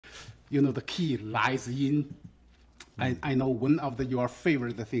the key lies in. I know one of your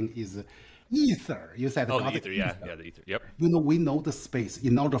favorite thing is ether. You said the ether, yeah, the ether. Yep. We know the space.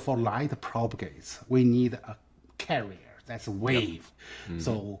 In order for light propagates, we need a carrier. That's a wave. Yep.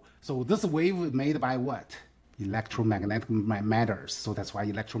 So this wave made by what? Electromagnetic matters. So that's why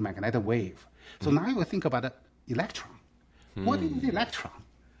electromagnetic wave. So now you think about the electron. What is the electron?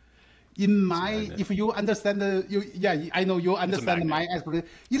 If you understand I know you understand my explanation.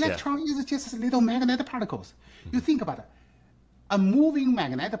 Electron is just little magnetic particles. You think about it. A moving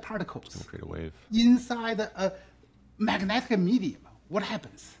magnetic particles create a wave inside a magnetic medium. What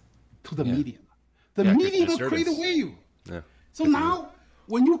happens to the medium? The medium will create a wave. Yeah. So now,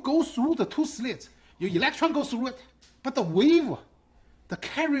 when you go through the two slits, your electron goes through it, but the wave, the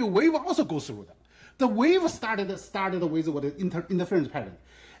carrier wave also goes through it. The wave started with the interference pattern.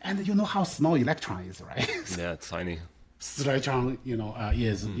 And you know how small electron is, right? Yeah, it's tiny. Electron,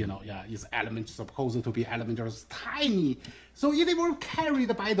 is element supposed to be element just tiny. So it will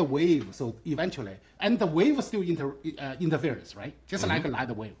carried by the wave. So eventually, and the wave still interferes, right? Just like a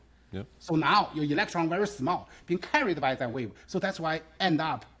light wave. Yep. So now your electron very small, being carried by that wave. So that's why end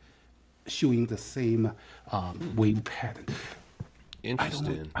up showing the same wave pattern.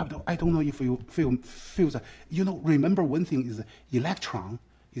 Interesting. I don't know if you feel that. Remember one thing is electron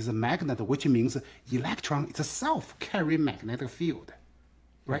is a magnet, which means electron itself carry magnetic field,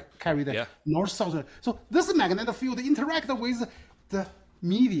 right? Carry the north-south. So this magnetic field interact with the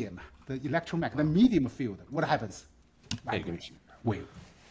medium, the electromagnetic medium field. What happens? Vibration, wave.